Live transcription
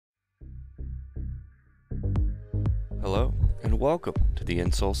Hello and welcome to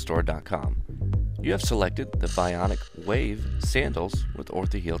TheInsoleStore.com. You have selected the Vionic Wave Sandals with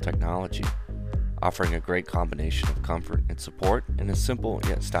Orthaheel technology, offering a great combination of comfort and support in a simple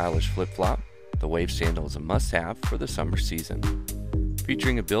yet stylish flip-flop. The Wave Sandal is a must-have for the summer season.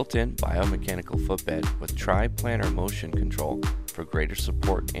 Featuring a built-in biomechanical footbed with Tri-planar Motion Control for greater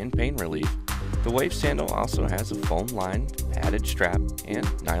support and pain relief, the Wave Sandal also has a foam-lined padded strap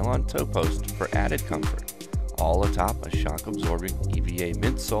and nylon toe post for added comfort, all atop a shock-absorbing EVA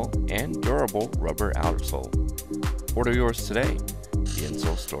midsole and durable rubber outsole. Order yours today,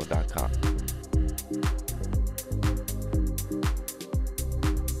 TheInsoleStore.com.